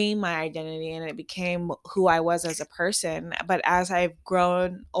became my identity and it became who I was as a person. But as I've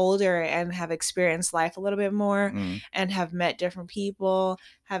grown older and have experienced life a little bit more and have met different people,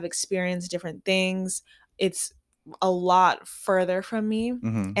 have experienced different things, it's a lot further from me.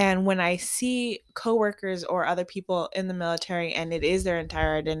 And when I see coworkers or other people in the military and it is their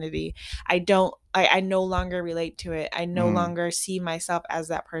entire identity, I no longer relate to it. I no longer see myself as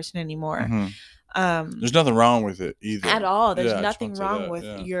that person anymore. There's nothing wrong with it either. At all. There's nothing wrong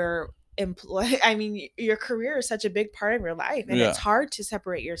with your employee. I mean, your career is such a big part of your life and it's hard to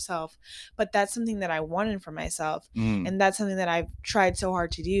separate yourself, but that's something that I wanted for myself. And that's something that I've tried so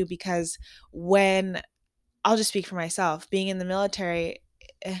hard to do because when I'll just speak for myself. Being in the military,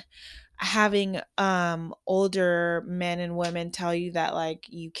 having older men and women tell you that like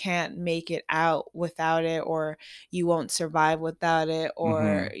you can't make it out without it, or you won't survive without it,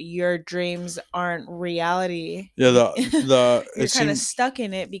 or your dreams aren't reality. Yeah, you're kind of stuck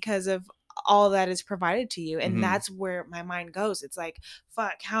in it because of all that is provided to you. And Mhm. that's where my mind goes. It's like,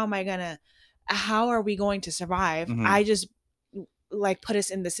 fuck, how are we going to survive? Mhm. I just like put us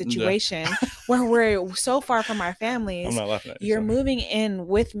in the Yeah. situation where we're so far from our I'm families. not laughing at you. You're Sorry. moving in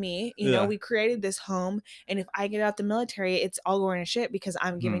with me. You know, Yeah. we created this home, and if I get out the military, it's all going to shit because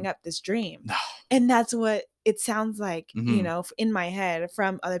I'm giving up this dream. No. And that's what it sounds like, you Mhm. know, in my head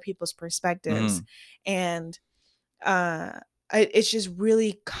from other people's perspectives. Mhm. And it's just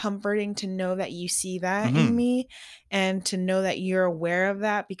really comforting to know that you see that Mhm. in me, and to know that you're aware of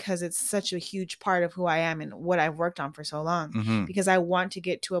that, because it's such a huge part of who I am and what I've worked on for so long. Mhm. Because I want to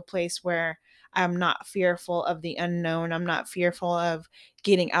get to a place where I'm not fearful of the unknown. I'm not fearful of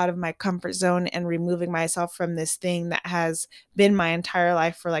getting out of my comfort zone and removing myself from this thing that has been my entire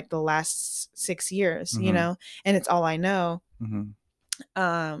life for like the last 6 years, you Mhm. know, and it's all I know. Mhm.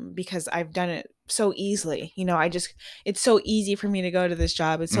 Because I've done it so easily. You know, it's so easy for me to go to this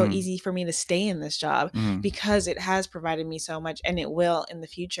job. It's so Mhm. easy for me to stay in this job Mhm. because it has provided me so much, and it will in the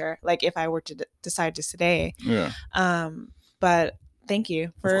future, like if I were to decide to stay. Yeah. But thank you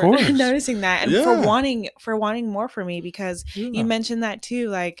Of for course. noticing that, and Yeah. for wanting more for me, because Yeah. you mentioned that too,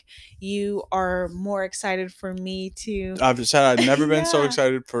 like you are more excited for me to I've said I've never been so Yeah.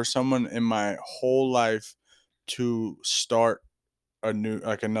 excited for someone in my whole life to start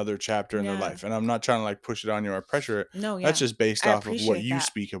another chapter in their Yeah. life. And I'm not trying to like push it on you or pressure it. No, yeah. That's just based I off of what appreciate you that.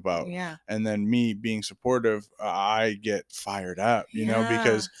 speak about. Yeah. And then me being supportive, I get fired up, you know,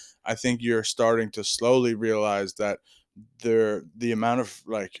 because I think you're starting to slowly realize that the amount of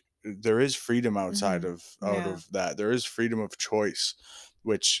like there is freedom outside Mhm. of that. There is freedom of choice,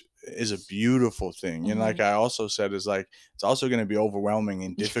 which is a beautiful thing. And like Mhm. I also said, is like it's also going to be overwhelming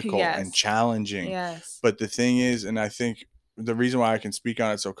and difficult and Yes. challenging. Yes. But the thing is, and I think the reason why I can speak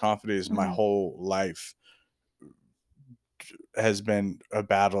on it so confidently is my Mhm. whole life has been a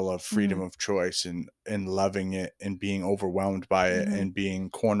battle of freedom Mhm. of choice and loving it and being overwhelmed by it Mhm. and being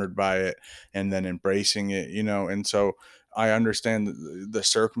cornered by it and then embracing it, you know. And so I understand the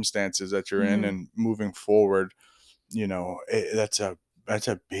circumstances that you're in, Mhm. and moving forward, you know, that's a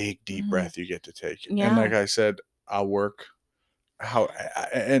big deep Mhm. breath you get to take. And Yeah. like I said, I'll work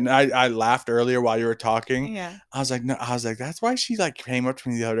and I laughed earlier while you were talking. Yeah. I was like, no, I was like, that's why she like came up to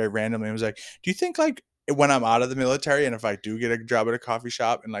me the other day randomly and was like, do you think like when I'm out of the military and if I do get a job at a coffee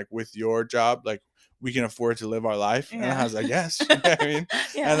shop and like with your job, like we can afford to live our life? And I Yeah. was like, yes. You know what I mean?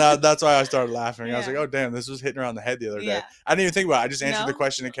 Yeah. And that's why I started laughing. I was like, Yeah. oh damn, this was hitting around the head the other day. Yeah. I didn't even think about it. I just answered the No?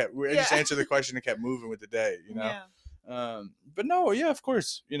 question and I just Yeah. answered the question and kept moving with the day, you know? Yeah. But no, yeah, of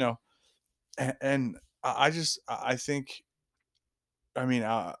course, you know, and I think, I mean,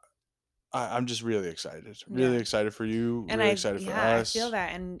 I'm just really Yeah. excited for you, And really excited for I feel us.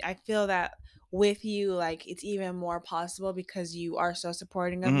 that, and I feel that with you, like it's even more possible because you are so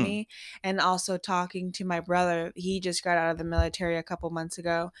supporting of Mhm. me. And also talking to my brother, he just got out of the military a couple months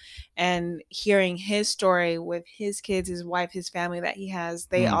ago, and hearing his story with his kids, his wife, his family that he has,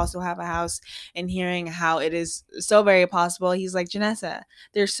 they Mhm. also have a house, and hearing how it is so very possible. He's like, Janessa,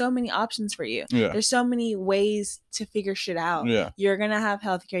 there's so many options for you. Yeah. There's so many ways to figure shit out. Yeah. You're gonna have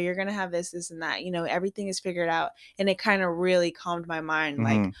healthcare, you're gonna have this and that, you know, everything is figured out. And it kind of really calmed my mind,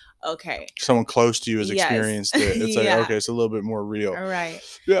 like, Mhm. okay, Someone close to you has yes. experienced it. It's like, Yeah. okay, it's a little bit more real. All right.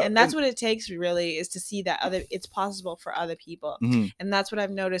 Yeah. And that's what it takes really, is to see that it's possible for other people. Mhm. And that's what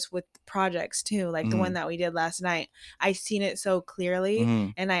I've noticed with projects too, like the one Mhm. that we did last night. I seen it so clearly,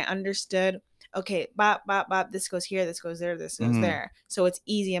 Mhm. and I understood, okay, bop, bop, bop, this goes here, this goes there, this goes Mhm. there. So it's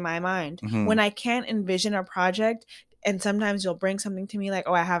easy in my mind. Mhm. When I can't envision a project, and sometimes you'll bring something to me like,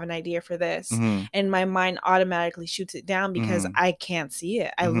 oh, I have an idea for this. Mhm. And my mind automatically shoots it down because Mhm. I can't see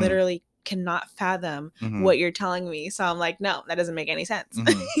it. I Mhm. literally cannot fathom Mhm. what you're telling me. So I'm like, no, that doesn't make any sense.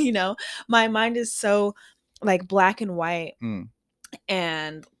 Mhm. You know, my mind is so like black and white Mhm.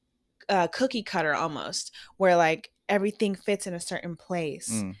 and cookie cutter almost, where like everything fits in a certain place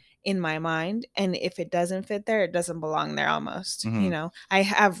Mhm. in my mind, and if it doesn't fit there, it doesn't belong there almost. You Mhm. know, I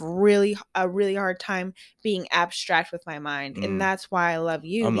have a really hard time being abstract with my mind, and Mhm. that's why I love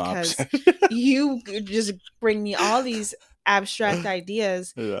you, I'm the because opposite. you just bring me all these abstract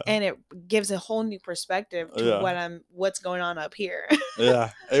ideas, Yeah. and it gives a whole new perspective to Yeah. what's going on up here.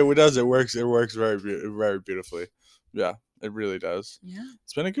 Yeah. It does. It works. It works very beautifully. Yeah. It really does. Yeah.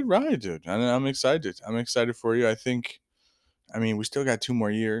 It's been a good ride, dude. And I'm excited. I'm excited for you. I mean, we still got 2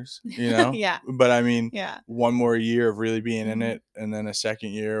 more years, you know? Yeah. But I mean, Yeah. 1 more year of really being in Mhm. it, and then a second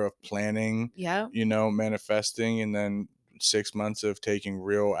year of planning, Yeah. you know, manifesting, and then 6 months of taking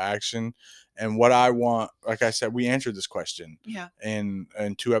real action. And what I want, like I said, we answered this question Yeah. in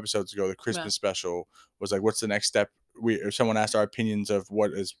 2 episodes ago. The Yeah. Christmas special was like, what's the next step someone asked our opinions of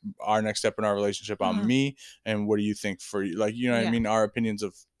what is our next step in our relationship on me, and what do you think for you? Like, you know what I mean? Our opinions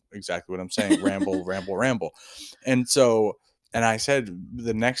of exactly what I'm saying. Ramble. And so, and I said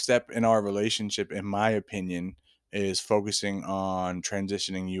the next step in our relationship, in my opinion, is focusing on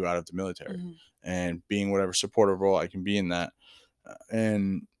transitioning you out of the military and being whatever supportive role I can be in that.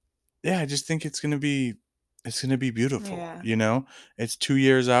 And yeah, I just think it's gonna be beautiful. Yeah. You know, it's 2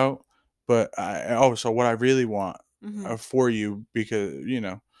 years out, but so what I really want for you, because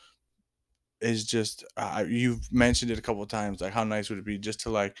is just you've mentioned it a couple of times, like how nice would it be just to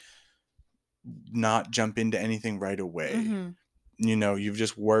like not jump into anything right away. You've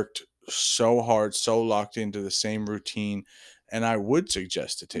just worked so hard, so locked into the same routine, and I would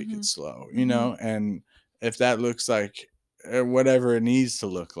suggest to take it slow. And if that looks like whatever it needs to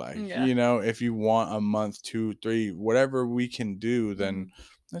look like, if you want a month, 2, 3, whatever we can do, then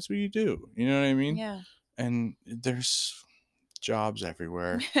that's what you do. You know what I mean? Yeah. And there's jobs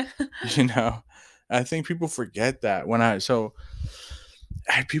everywhere. I think people forget that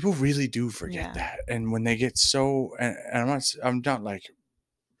people really do forget that. And when they get so, and I'm not like,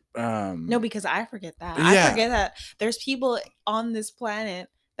 no, because I forget that. Yeah. I forget that there's people on this planet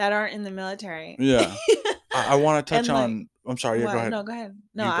that aren't in the military. Yeah. I want to touch on, I'm sorry. Yeah, go ahead. No, go ahead.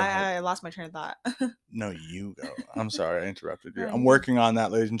 No, I lost my train of thought. No, you go. I'm sorry. I interrupted you. I'm working on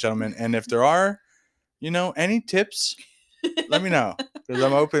that, ladies and gentlemen. And if there are, any tips, let me know, because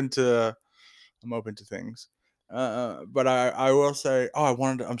I'm open to things. But I will say,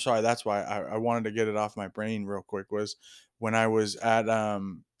 I'm sorry. That's why I wanted to get it off my brain real quick, was when I was at,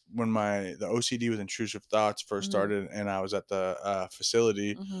 when the OCD with intrusive thoughts first started, and I was at the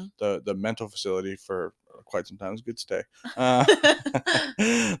facility, the mental facility for quite some time. It was a good stay.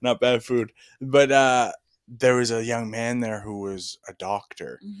 Not bad food, but there was a young man there who was a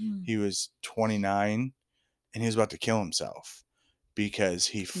doctor. He was 29, and he was about to kill himself because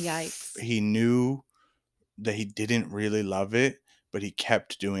he knew that he didn't really love it, but he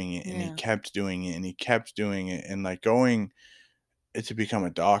kept doing it, and he kept doing it, and he kept doing it, and like going to become a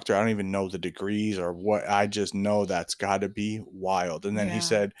doctor. I don't even know the degrees or what. I just know that's got to be wild. And then he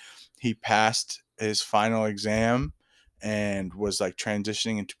said he passed his final exam and was like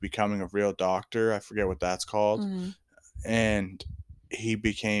transitioning into becoming a real doctor. I forget what that's called. And he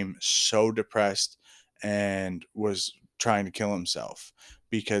became so depressed and was trying to kill himself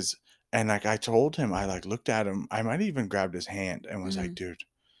because, and like I told him, I like looked at him, I might even grabbed his hand and was like, dude,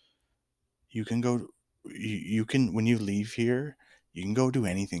 you can go, you can, when you leave here, you can go do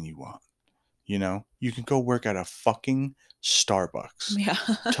anything you want. You can go work at a fucking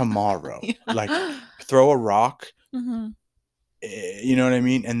Starbucks tomorrow. Like throw a rock. You know what I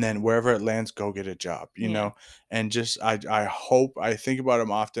mean? And then wherever it lands, go get a job, and just, I think about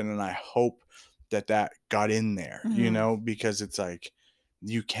him often, and I hope that got in there, because it's like,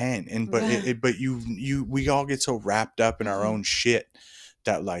 you can, and, but we all get so wrapped up in our own shit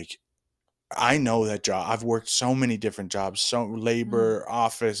that like, I know that job. I've worked so many different jobs, so labor,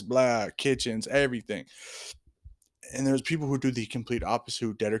 office, blah, kitchens, everything. And there's people who do the complete opposite,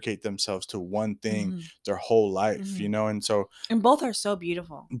 who dedicate themselves to one thing their whole life, and so. And both are so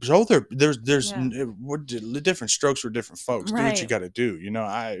beautiful. So there's different strokes for different folks. Do what you got to do.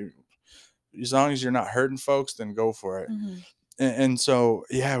 As long as you're not hurting folks, then go for it. And so,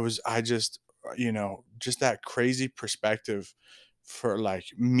 yeah, I just, just that crazy perspective for like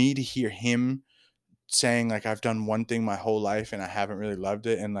me to hear him saying like, I've done one thing my whole life and I haven't really loved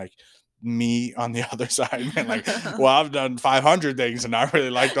it, and like me on the other side, man, like, well, I've done 500 things and I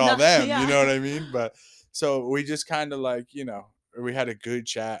really liked all them. You know what I mean? But so we just kind of like, we had a good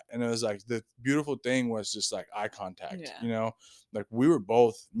chat, and it was like, the beautiful thing was just like eye contact. Like we were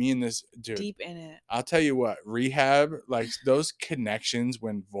both, me and this dude, deep in it. I'll tell you what, rehab, like those connections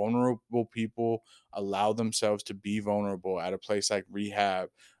when vulnerable people allow themselves to be vulnerable at a place like rehab,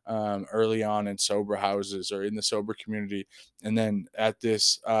 early on in sober houses or in the sober community, and then at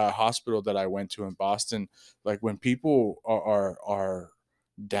this hospital that I went to in Boston, like when people are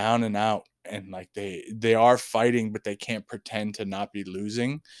down and out, and like they are fighting, but they can't pretend to not be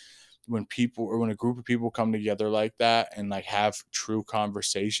losing. When a group of people come together like that and like have true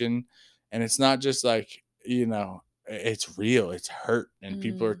conversation, and it's not just like, it's real, it's hurt, and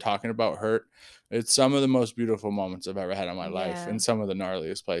people are talking about hurt. It's some of the most beautiful moments I've ever had in my life, and some of the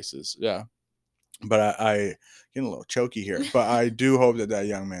gnarliest places. Yeah. But I getting a little choky here, but I do hope that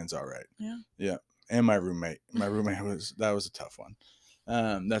young man's all right. Yeah. And my roommate that was a tough one.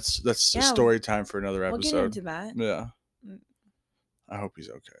 That's a story time for another episode. We'll get into that. Yeah. I hope he's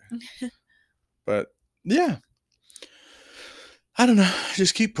okay. But yeah, I don't know.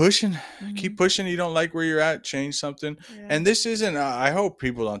 Just keep pushing. Keep pushing. You don't like where you're at, change something. Yeah. And this isn't. I hope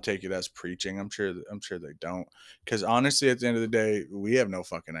people don't take it as preaching. I'm sure they don't. Because honestly, at the end of the day, we have no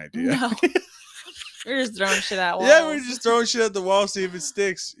fucking idea. No. We're just throwing shit at walls. Yeah, we're just throwing shit at the wall, see if it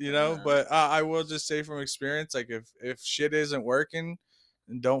sticks. But I will just say from experience, like if shit isn't working,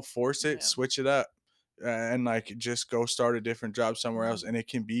 don't force it. Switch it up. And like just go start a different job somewhere else, and it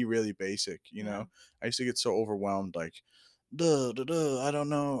can be really basic. I used to get so overwhelmed, like I don't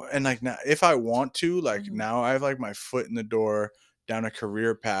know. And like now, if I want to, like now I have like my foot in the door down a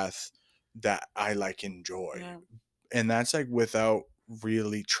career path that I like enjoy. And that's like without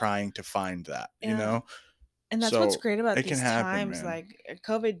really trying to find that, And that's what's great about these times. Like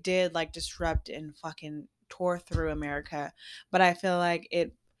COVID did like disrupt and fucking tore through America, but I feel like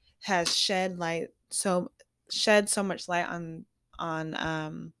it has shed so much light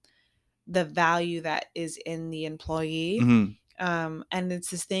on the value that is in the employee. And it's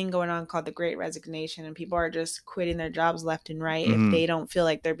this thing going on called the Great Resignation, and people are just quitting their jobs left and right if they don't feel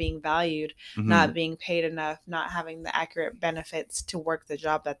like they're being valued, not being paid enough, not having the accurate benefits to work the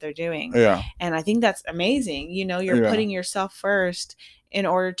job that they're doing. And I think that's amazing. You're putting yourself first in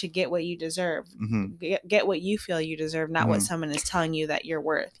order to get what you deserve, get what you feel you deserve, not what someone is telling you that you're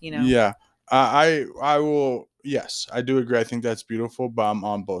worth. Yeah, I will. Yes, I do agree. I think that's beautiful, but I'm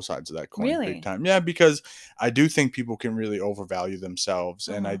on both sides of that coin big time. Yeah, because I do think people can really overvalue themselves.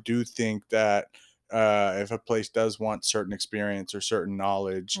 And I do think that if a place does want certain experience or certain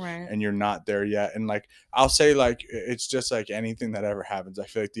knowledge and you're not there yet, and like I'll say, like it's just like anything that ever happens. I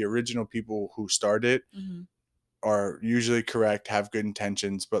feel like the original people who started are usually correct, have good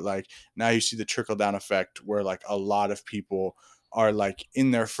intentions, but like now you see the trickle down effect where like a lot of people are like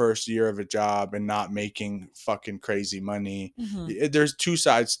in their first year of a job and not making fucking crazy money. There's two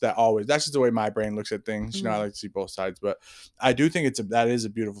sides to that always. That's just the way my brain looks at things. I like to see both sides, but I do think that is a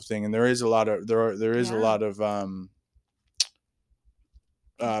beautiful thing. And there is a lot of, there is a lot of,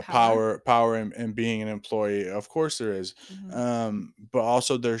 power in being an employee. Of course there is. But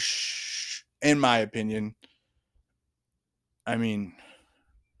also there's, in my opinion, I mean,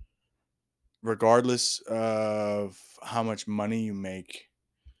 regardless of how much money you make,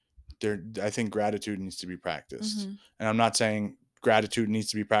 I think gratitude needs to be practiced. And I'm not saying gratitude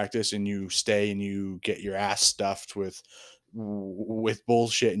needs to be practiced and you stay and you get your ass stuffed with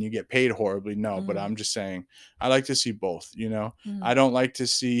bullshit and you get paid horribly. No, but I'm just saying I like to see both, I don't like to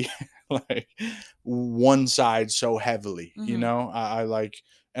see like one side so heavily, I like,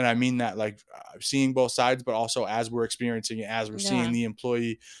 and I mean that like seeing both sides, but also as we're experiencing it, as we're seeing the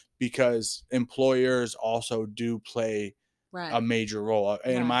employee, because employers also do play a major role.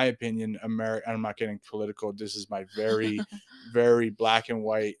 In my opinion, America, and I'm not getting political, this is my very, very black and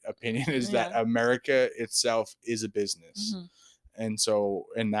white opinion, is that America itself is a business. And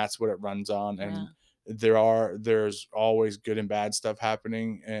that's what it runs on. And there's always good and bad stuff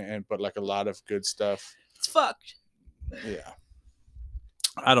happening, but like a lot of good stuff. It's fucked. Yeah.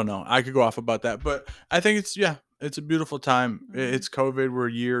 I don't know. I could go off about that, but I think it's a beautiful time. It's COVID. We're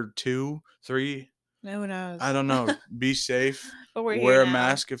year 2, 3. Who knows? I don't know. Be safe. But wear a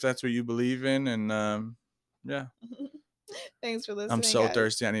mask if that's what you believe in. And yeah. Thanks for listening. I'm so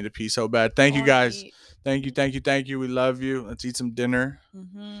thirsty. I need to pee so bad. Thank you guys. Thank you. We love you. Let's eat some dinner.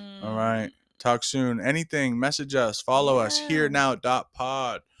 All right. Talk soon. Anything, message us. Follow us.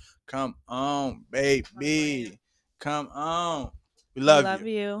 HereNow.pod. Come on, baby. Come on. We love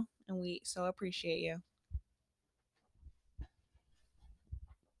you. And we so appreciate you.